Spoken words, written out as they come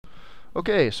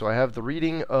Okay, so I have the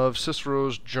reading of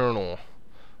Cicero's journal.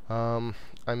 I'm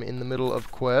in the middle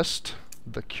of quest,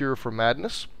 The Cure for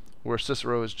Madness, where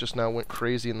Cicero has just now went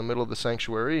crazy in the middle of the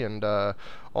sanctuary and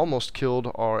almost killed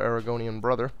our Aragonian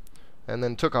brother, and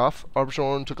then took off.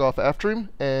 Arbitron took off after him,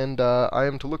 and I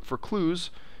am to look for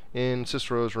clues in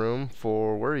Cicero's room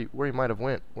for where he might have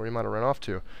went, where he might have run off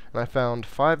to. And I found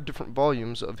 5 different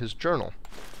volumes of his journal.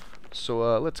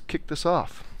 So let's kick this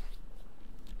off.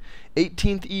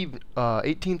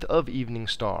 18th of Evening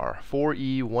Star,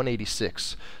 4E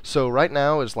 186. So right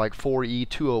now is like 4E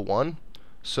 201.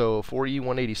 So 4E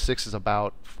 186 is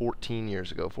about 14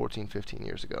 years ago, 15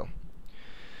 years ago.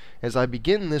 As I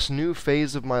begin this new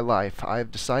phase of my life, I have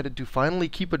decided to finally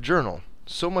keep a journal.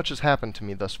 So much has happened to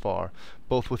me thus far,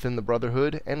 both within the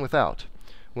Brotherhood and without.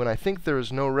 When I think there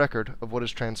is no record of what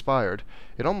has transpired,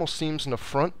 it almost seems an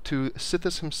affront to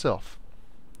Sithis himself.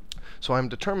 So I am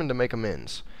determined to make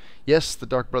amends. Yes, the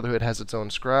Dark Brotherhood has its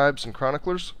own scribes and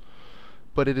chroniclers,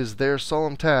 but it is their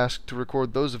solemn task to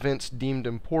record those events deemed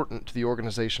important to the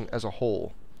organization as a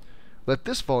whole. Let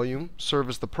this volume serve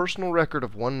as the personal record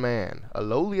of one man, a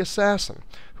lowly assassin,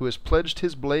 who has pledged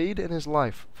his blade and his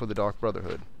life for the Dark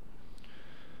Brotherhood.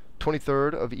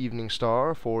 23rd of Evening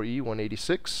Star, 4E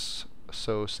 186,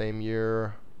 so same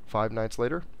year, 5 nights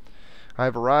later. I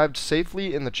have arrived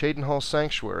safely in the Cheydinhal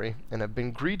Sanctuary, and have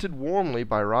been greeted warmly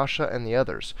by Rasha and the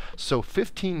others. So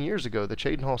 15 years ago, the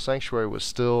Cheydinhal Sanctuary was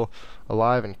still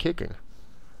alive and kicking.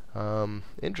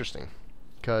 Interesting,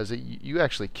 because you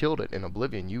actually killed it in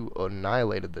Oblivion. You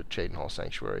annihilated the Cheydinhal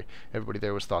Sanctuary. Everybody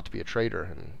there was thought to be a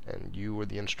traitor, and you were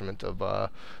the instrument of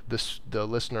the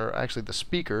listener, actually the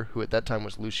speaker, who at that time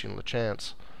was Lucian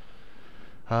Lachance.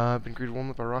 I've been greeted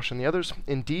warmly by Rasha and the others.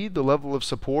 Indeed, the level of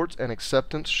support and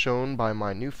acceptance shown by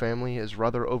my new family is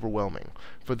rather overwhelming,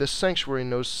 for this sanctuary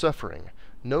knows suffering,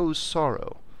 knows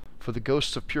sorrow, for the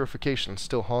ghosts of purification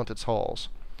still haunt its halls.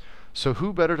 So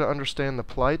who better to understand the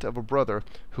plight of a brother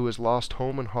who has lost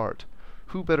home and heart?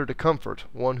 Who better to comfort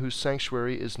one whose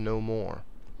sanctuary is no more?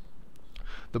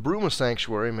 The Bruma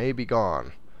sanctuary may be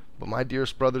gone, but my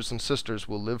dearest brothers and sisters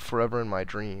will live forever in my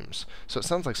dreams. So it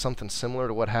sounds like something similar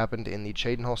to what happened in the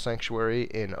Cheydinhal Sanctuary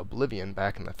in Oblivion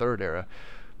back in the Third Era.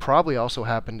 Probably also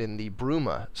happened in the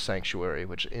Bruma Sanctuary,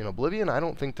 which in Oblivion I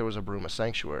don't think there was a Bruma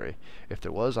Sanctuary. If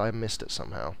there was, I missed it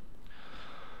somehow.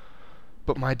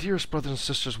 But my dearest brothers and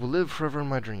sisters will live forever in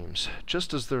my dreams,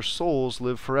 just as their souls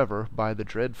live forever by the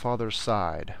dread Father's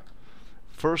side.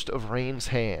 1st of Rain's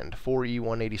Hand, 4E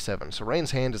 187. So Rain's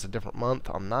Hand is a different month.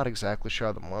 I'm not exactly sure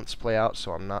how the months play out,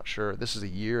 so I'm not sure. This is a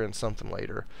year and something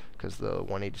later, because the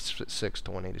 186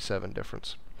 to 187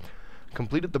 difference.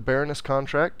 Completed the Baroness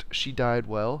contract. She died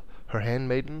well. Her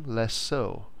handmaiden, less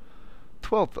so.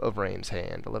 12th of Rain's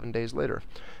Hand, 11 days later.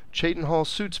 Cheydinhal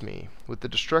suits me. With the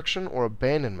destruction or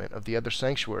abandonment of the other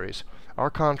sanctuaries,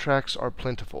 our contracts are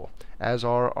plentiful, as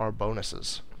are our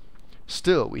bonuses.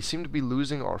 Still, we seem to be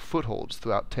losing our footholds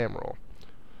throughout Tamriel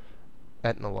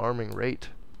at an alarming rate.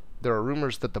 There are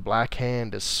rumors that the Black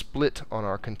Hand is split on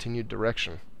our continued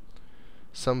direction.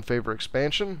 Some favor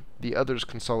expansion, the others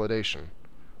consolidation.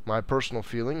 My personal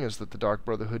feeling is that the Dark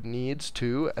Brotherhood needs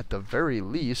to, at the very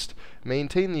least,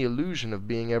 maintain the illusion of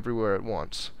being everywhere at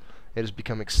once. It has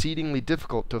become exceedingly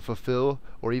difficult to fulfill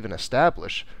or even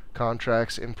establish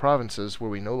contracts in provinces where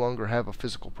we no longer have a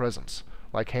physical presence,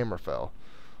 like Hammerfell.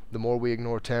 The more we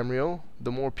ignore Tamriel,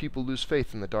 the more people lose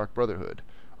faith in the Dark Brotherhood.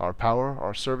 Our power,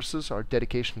 our services, our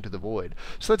dedication to the Void.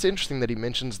 So that's interesting that he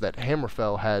mentions that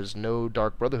Hammerfell has no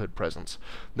Dark Brotherhood presence.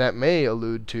 That may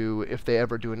allude to, if they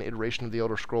ever do an iteration of the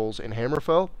Elder Scrolls in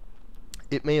Hammerfell,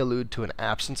 it may allude to an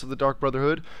absence of the Dark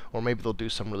Brotherhood, or maybe they'll do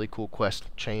some really cool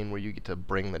quest chain where you get to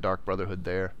bring the Dark Brotherhood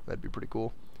there. That'd be pretty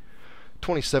cool.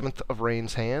 27th of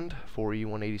Rain's Hand, 4E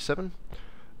 187.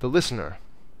 The Listener,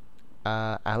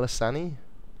 Alessani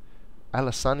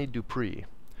Dupree.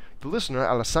 The listener,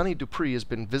 Alessani Dupree, has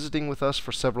been visiting with us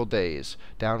for several days,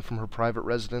 down from her private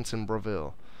residence in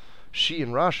Broville. She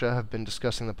and Rasha have been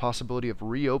discussing the possibility of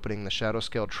reopening the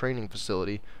Shadowscale training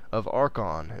facility of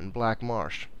Archon in Black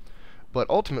Marsh, but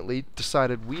ultimately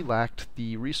decided we lacked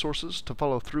the resources to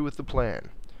follow through with the plan.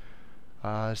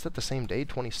 Is that the same day,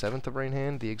 27th of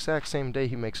Rainhand? The exact same day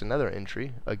he makes another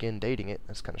entry, again dating it.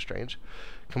 That's kind of strange.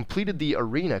 Completed the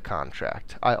arena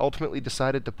contract. I ultimately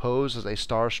decided to pose as a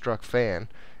star-struck fan,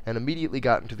 and immediately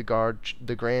got into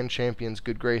the Grand Champion's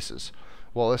good graces.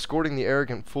 While escorting the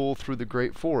arrogant fool through the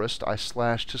great forest, I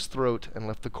slashed his throat and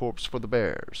left the corpse for the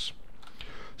bears.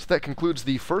 So that concludes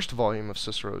the first volume of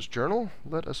Cicero's journal.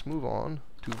 Let us move on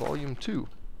to volume 2.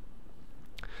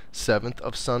 7th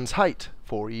of Sun's Height,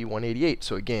 4E 188.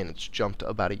 So again, it's jumped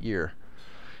about a year.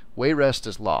 Wayrest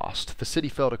is lost. The city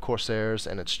fell to Corsairs,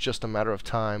 and it's just a matter of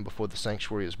time before the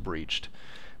sanctuary is breached.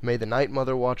 May the Night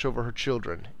Mother watch over her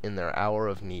children in their hour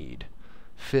of need.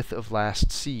 5th of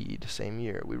last seed, same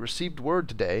year. We received word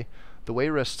today. The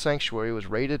Wayrest sanctuary was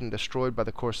raided and destroyed by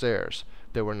the Corsairs.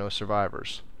 There were no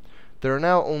survivors. There are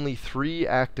now only 3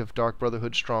 active Dark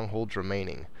Brotherhood strongholds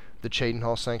remaining. The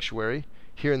Cheydinhal Sanctuary,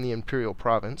 here in the Imperial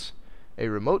Province, a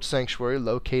remote sanctuary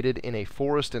located in a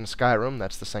forest in Skyrim,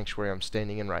 that's the sanctuary I'm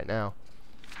standing in right now,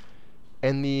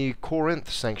 and the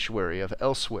Corinth Sanctuary of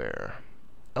Elsewhere.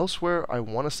 Elsewhere, I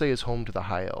want to say, is home to the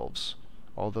High Elves,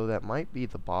 although that might be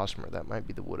the Bosmer, that might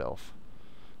be the Wood Elf.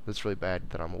 That's really bad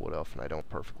that I'm a Wood Elf and I don't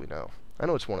perfectly know. I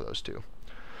know it's one of those two.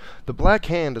 The Black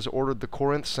Hand has ordered the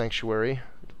Corinth Sanctuary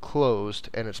closed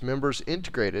and its members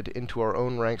integrated into our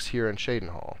own ranks here in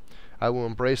Cheydinhal. I will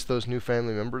embrace those new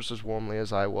family members as warmly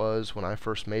as I was when I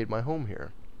first made my home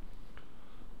here.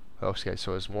 Okay,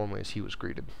 so as warmly as he was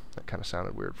greeted. That kind of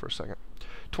sounded weird for a second.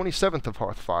 27th of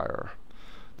Hearthfire.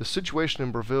 The situation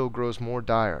in Breville grows more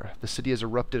dire. The city has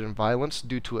erupted in violence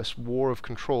due to a war of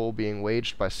control being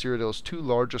waged by Cyrodiil's 2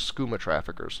 largest skooma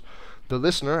traffickers. The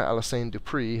listener, Alyssane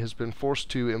Dupree, has been forced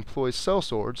to employ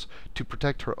sellswords to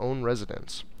protect her own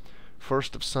residence.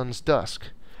 1st of Sun's Dusk.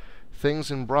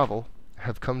 Things in Breville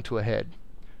have come to a head.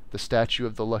 The statue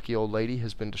of the lucky old lady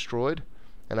has been destroyed,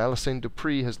 and Alyssane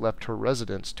Dupree has left her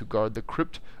residence to guard the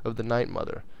crypt of the Night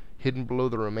Mother, hidden below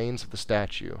the remains of the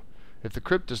statue. If the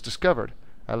crypt is discovered,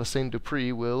 Alyssane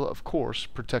Dupree will, of course,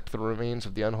 protect the remains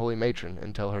of the unholy matron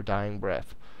until her dying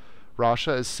breath.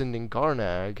 Rasha is sending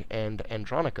Garnag and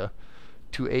Andronica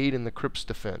to aid in the crypt's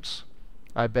defense.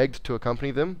 I begged to accompany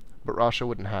them, but Rasha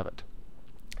wouldn't have it.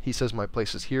 He says my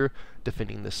place is here,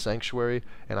 defending this sanctuary,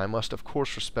 and I must of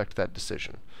course respect that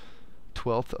decision.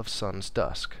 12th of Sun's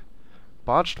Dusk.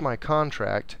 Botched my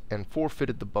contract and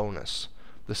forfeited the bonus.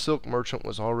 The silk merchant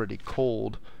was already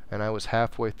cold, and I was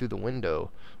halfway through the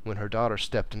window when her daughter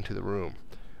stepped into the room.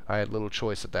 I had little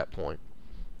choice at that point.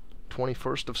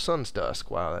 21st of Sun's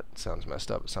Dusk. Wow, that sounds messed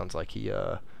up. It sounds like he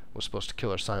was supposed to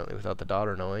kill her silently without the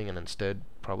daughter knowing, and instead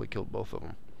probably killed both of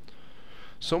them.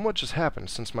 So much has happened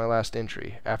since my last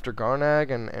entry. After Garnag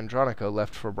and Andronica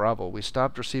left for Bravo, we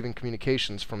stopped receiving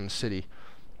communications from the city.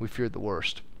 We feared the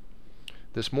worst.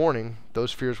 This morning,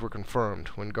 those fears were confirmed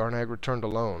when Garnag returned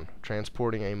alone,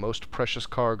 transporting a most precious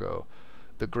cargo,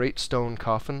 the great stone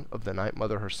coffin of the Night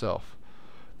Mother herself.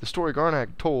 The story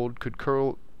Garnag told could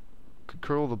curl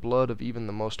the blood of even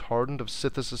the most hardened of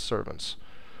Sithis' servants.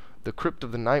 The crypt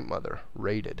of the Night Mother,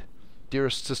 raided.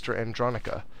 Dearest sister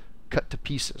Andronica, cut to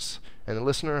pieces, and the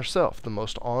listener herself, the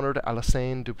most honored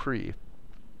Alyssane Dupree,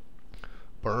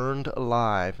 burned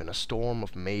alive in a storm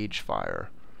of mage fire.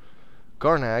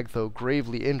 Garnag, though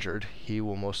gravely injured, he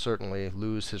will most certainly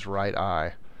lose his right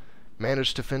eye,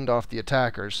 managed to fend off the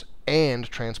attackers and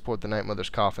transport the Night Mother's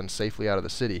coffin safely out of the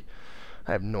city.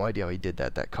 I have no idea how he did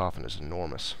that. That coffin is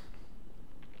enormous.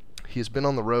 He has been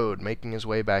on the road, making his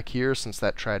way back here since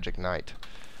that tragic night.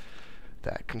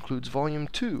 That concludes Volume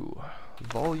 2.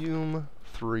 Volume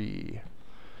 3.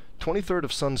 23rd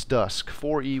of Sun's Dusk,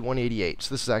 4E188.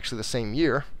 So this is actually the same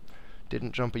year.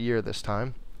 Didn't jump a year this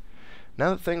time.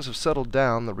 Now that things have settled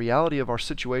down, the reality of our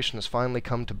situation has finally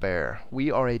come to bear. We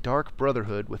are a Dark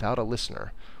Brotherhood without a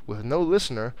listener. With no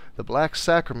listener, the Black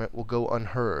Sacrament will go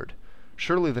unheard.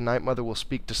 Surely the Night Mother will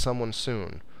speak to someone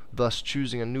soon, thus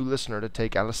choosing a new listener to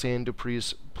take Alyssane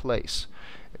Dupree's place.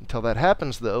 Until that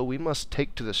happens, though, we must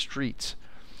take to the streets.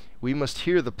 We must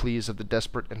hear the pleas of the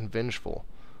desperate and vengeful.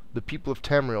 The people of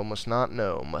Tamriel must not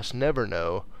know, must never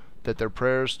know, that their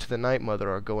prayers to the Night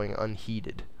Mother are going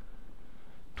unheeded.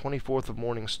 24th of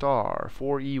Morning Star,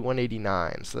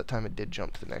 4E189, so that time it did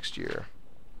jump to the next year.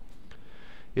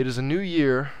 It is a new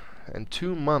year, and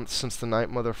 2 months since the Night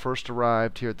Mother first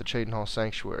arrived here at the Cheydinhal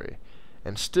Sanctuary,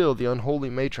 and still the unholy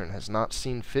matron has not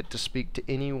seen fit to speak to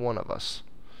any one of us.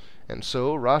 And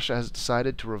so Rasha has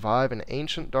decided to revive an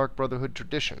ancient Dark Brotherhood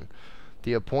tradition,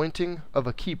 the appointing of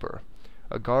a keeper,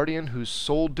 a guardian whose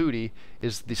sole duty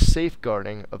is the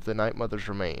safeguarding of the Night Mother's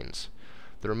remains.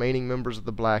 The remaining members of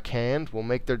the Black Hand will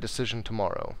make their decision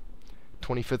tomorrow.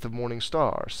 25th of Morning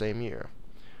Star, same year.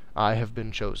 I have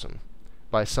been chosen.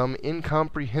 By some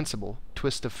incomprehensible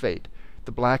twist of fate,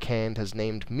 the Black Hand has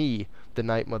named me the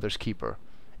Night Mother's keeper.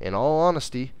 In all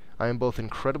honesty, I am both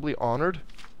incredibly honored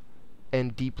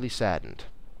and deeply saddened.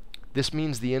 This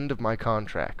means the end of my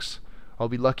contracts. I'll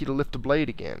be lucky to lift a blade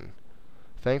again.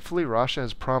 Thankfully, Rasha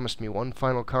has promised me one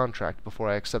final contract before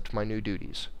I accept my new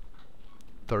duties.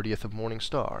 30th of Morning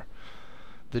Star.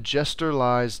 The jester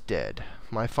lies dead.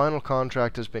 My final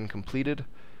contract has been completed.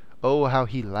 Oh, how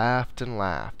he laughed and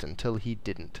laughed until he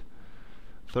didn't.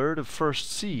 Third of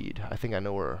first seed. I think I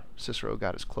know where Cicero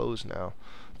got his clothes now.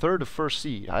 Third of first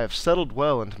seed. I have settled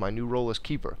well into my new role as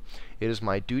keeper. It is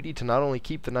my duty to not only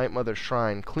keep the Night Mother's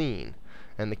shrine clean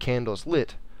and the candles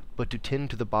lit, but to tend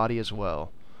to the body as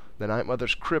well. The Night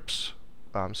Mother's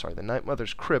the Night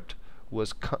Mother's crypt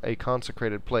was a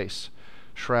consecrated place.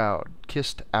 Shroud,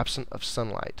 kissed, absent of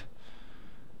sunlight.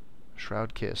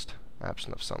 Shroud kissed,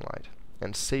 absent of sunlight,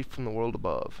 and safe from the world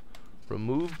above.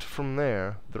 Removed from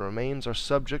there, the remains are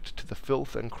subject to the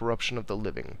filth and corruption of the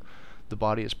living. The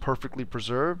body is perfectly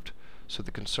preserved, so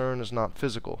the concern is not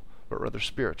physical, but rather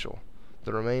spiritual.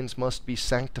 The remains must be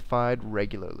sanctified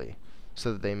regularly,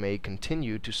 so that they may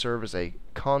continue to serve as a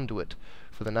conduit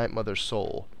for the Night Mother's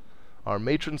soul. Our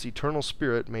matron's eternal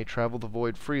spirit may travel the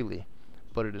void freely,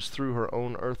 but it is through her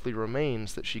own earthly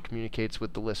remains that she communicates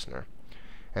with the listener.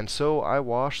 And so I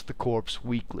wash the corpse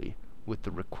weekly with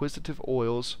the requisitive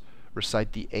oils,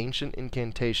 recite the ancient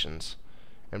incantations,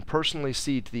 and personally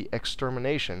see to the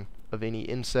extermination of any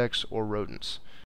insects or rodents.